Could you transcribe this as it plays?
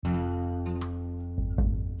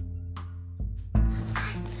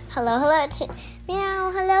Hello.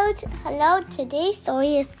 Today's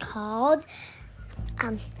story is called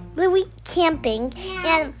Bluey Camping. Meow.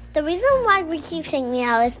 And the reason why we keep saying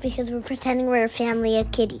meow is because we're pretending we're a family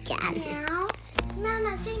of kitty cats. Meow.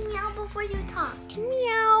 Mama, say meow before you talk.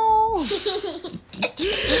 Meow.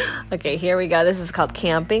 Okay, here we go. This is called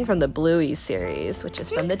Camping from the Bluey series, which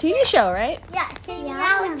is from the TV show, right? Yeah, say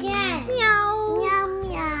meow again. Meow. Meow,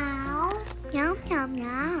 meow. Meow, meow,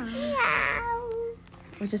 meow. Meow.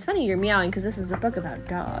 Which is funny, you're meowing because this is a book about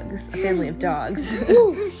dogs, a family of dogs.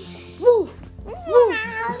 Woo. Woo. Meow,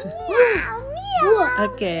 meow, meow.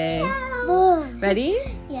 Okay. Meow. Ready?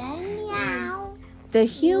 Yeah, meow. The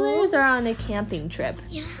Healers are on a camping trip.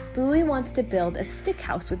 Yeah. Bluey wants to build a stick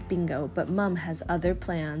house with Bingo, but Mum has other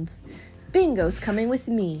plans. Bingo's coming with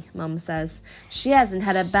me, Mum says. She hasn't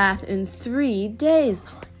had a bath in 3 days.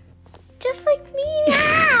 Just like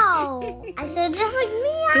meow. I said just like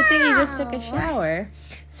meow. Good thing you just took a shower.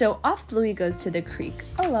 So off Bluey goes to the creek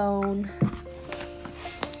alone.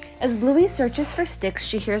 As Bluey searches for sticks,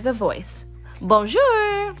 she hears a voice.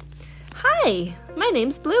 Bonjour! Hi, my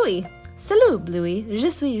name's Bluey. Salut, Bluey. Je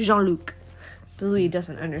suis Jean-Luc. Bluey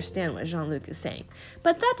doesn't understand what Jean-Luc is saying,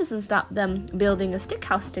 but that doesn't stop them building a stick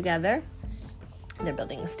house together. They're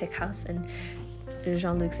building a stick house, and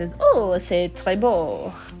Jean-Luc says, "Oh, c'est très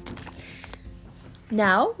beau."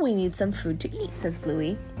 Now we need some food to eat, says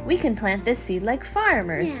Bluey. We can plant this seed like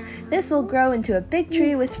farmers. Yeah. This will grow into a big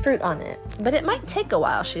tree with fruit on it. But it might take a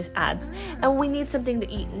while, she adds, and we need something to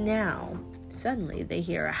eat now. Suddenly they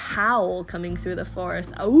hear a howl coming through the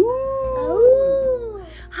forest. Ooh! Ooh.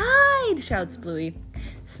 Hide, shouts Bluey.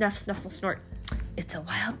 Snuff, snuffle, snort. It's a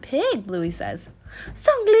wild pig, Bluey says.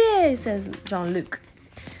 Sanglier, says Jean-Luc.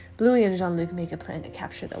 Bluey and Jean-Luc make a plan to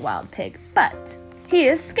capture the wild pig, but he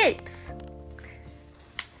escapes.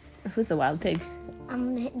 Who's the wild pig?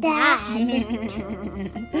 Dad.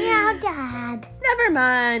 Meow, Dad. Never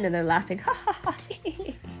mind. And they're laughing. Ha ha ha.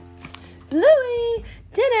 Bluey,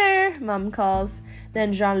 dinner, Mum calls.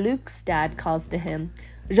 Then Jean-Luc's dad calls to him.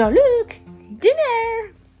 Jean-Luc,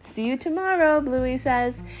 dinner. See you tomorrow, Bluey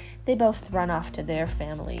says. They both run off to their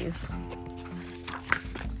families.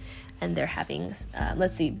 And they're having,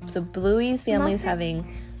 let's see. So Bluey's family is having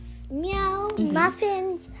Meow,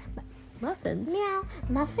 muffins. muffins. Meow,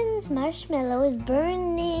 muffins, marshmallow is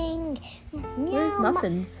burning. Meow, Where's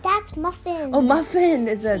muffins? That's muffin. Oh, Muffin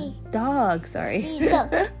is a dog. Sorry. See,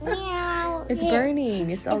 look. Meow. It's Here. burning.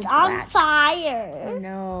 It's all It's on black. fire.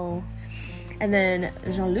 No. And then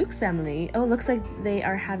Jean-Luc's family, it looks like they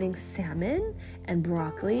are having salmon and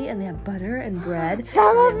broccoli, and they have butter and bread.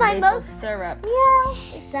 Some and of my maple most- syrup. Meow.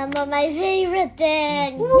 Some of my favorite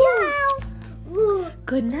things. Meow. Woo.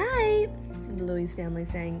 Good night, Bluey's family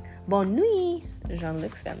saying. Bonne nuit,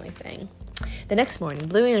 Jean-Luc's family saying. The next morning,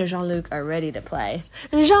 Bluey and Jean-Luc are ready to play.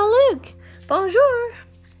 Jean-Luc, bonjour.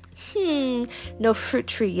 No fruit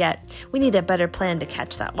tree yet. We need a better plan to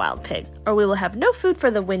catch that wild pig, or we will have no food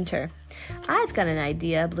for the winter. I've got an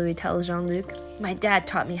idea, Bluey tells Jean-Luc. My dad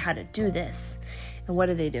taught me how to do this. And what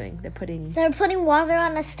are they doing? They're putting water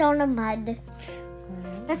on a stone of mud.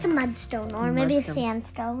 That's a mudstone, or maybe a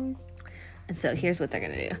sandstone. And so here's what they're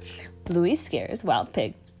going to do. Bluey scares Wild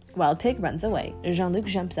Pig. Wild Pig runs away. Jean-Luc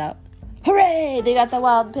jumps out. Hooray! They got the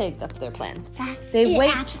wild pig. That's their plan.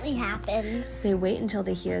 Actually happens. They wait until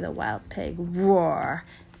they hear the wild pig roar.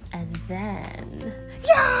 And then...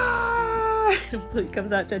 Yar! Bluey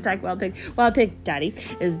comes out to attack Wild Pig. Wild Pig, Daddy,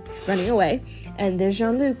 is running away. And there's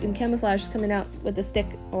Jean-Luc in camouflage coming out with a stick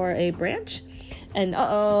or a branch. And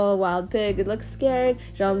uh-oh, Wild Pig, it looks scared.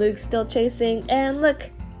 Jean-Luc's still chasing. And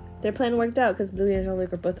look, their plan worked out because Bluey and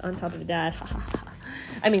Jean-Luc are both on top of Dad. Ha ha ha.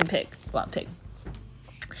 I mean pig. Wild Pig.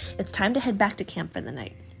 It's time to head back to camp for the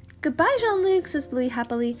night. Goodbye, Jean-Luc, says Bluey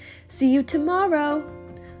happily. See you tomorrow.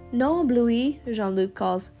 Non, Bluey, Jean-Luc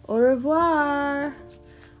calls. Au revoir.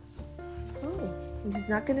 Oh, he's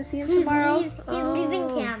not going to see him tomorrow? He's leaving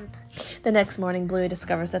camp. The next morning, Bluey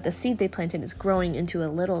discovers that the seed they planted is growing into a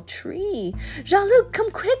little tree. Jean-Luc,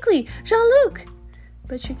 come quickly! Jean-Luc!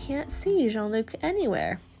 But she can't see Jean-Luc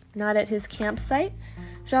anywhere. Not at his campsite.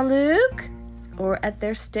 Jean-Luc? Or at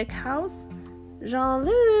their stick house?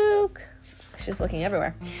 Jean-Luc! She's looking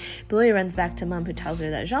everywhere. Bluey runs back to Mum, who tells her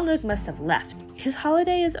that Jean-Luc must have left. His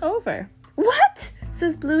holiday is over. What?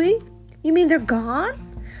 Says Bluey. You mean they're gone?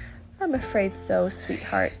 I'm afraid so,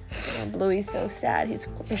 sweetheart. Oh, Bluey's so sad.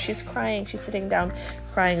 She's crying. She's sitting down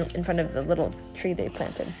crying in front of the little tree they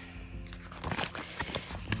planted.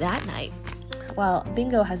 That night, while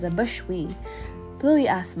Bingo has a bush wee, Bluey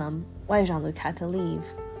asks Mum why Jean-Luc had to leave.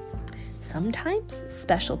 Sometimes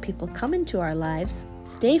special people come into our lives,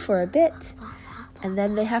 stay for a bit, And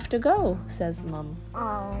then they have to go, says Mom.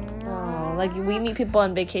 Oh, like we meet people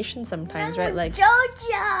on vacation sometimes, right? Like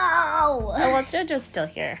Jojo! oh, well, JoJo's still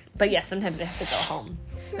here. But yes, sometimes they have to go home.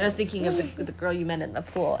 I was thinking of the girl you met in the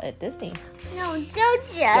pool at Disney. No, Jojo.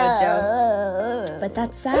 JoJo. But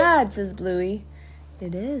that's sad, says Bluey.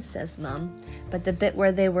 It is, says Mom. But the bit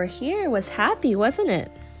where they were here was happy, wasn't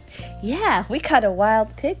it? Yeah, we caught a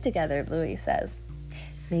wild pig together, Bluey says.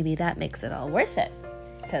 Maybe that makes it all worth it,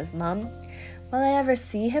 says Mom. Will I ever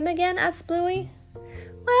see him again, asks Bluey.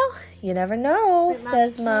 Well, you never know,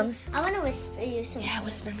 says Mom. I want to whisper you something. Yeah,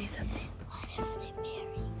 whisper me something. What if they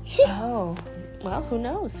marry? Oh, well, who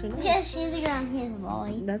knows? Who knows? Yeah, she's a girl and he's a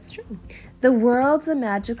boy. That's true. The world's a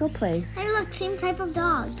magical place. Hey, look, same type of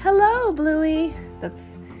dog. Hello, Bluey.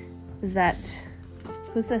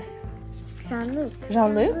 Who's this? Jean-Luc.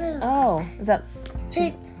 Jean-Luc? Oh, is that?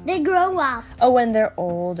 They grow up. Oh, when they're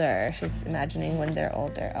older. She's imagining when they're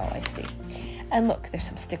older. Oh, I see. And look, there's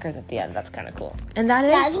some stickers at the end. That's kind of cool. And that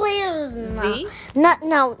is That's weird.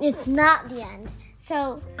 No, it's not the end.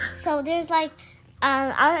 So there's like,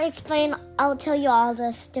 I'll tell you all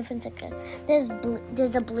the different stickers.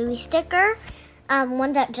 There's a Bluey sticker,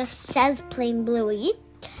 one that just says plain Bluey.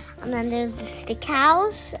 And then there's the stick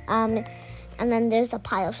house, and then there's a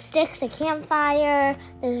pile of sticks, a campfire.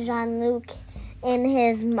 There's Jean-Luc in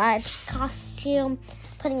his mud costume,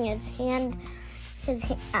 putting his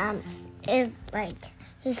is like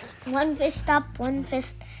his one fist up, one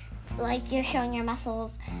fist like you're showing your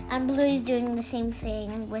muscles, and Bluey's doing the same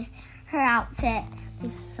thing with her outfit.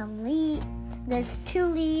 There's some leaves. There's 2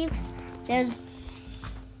 leaves. There's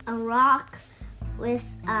a rock with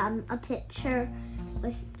a picture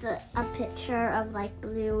of like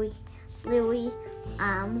Bluey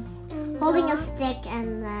holding a stick,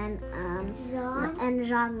 and then and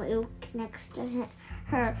Jean-Luc next to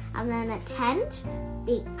her, and then a tent,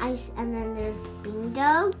 and then there's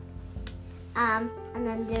bingo, and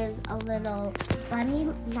then there's a little bunny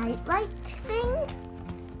nightlight thing.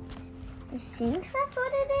 I think that's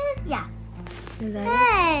what it is. Yeah. Is that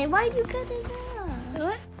Hey, why you cut it off?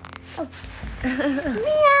 What? Oh.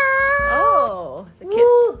 Meow. Oh,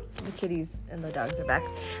 the kitties and the dogs are back.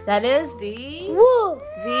 That is the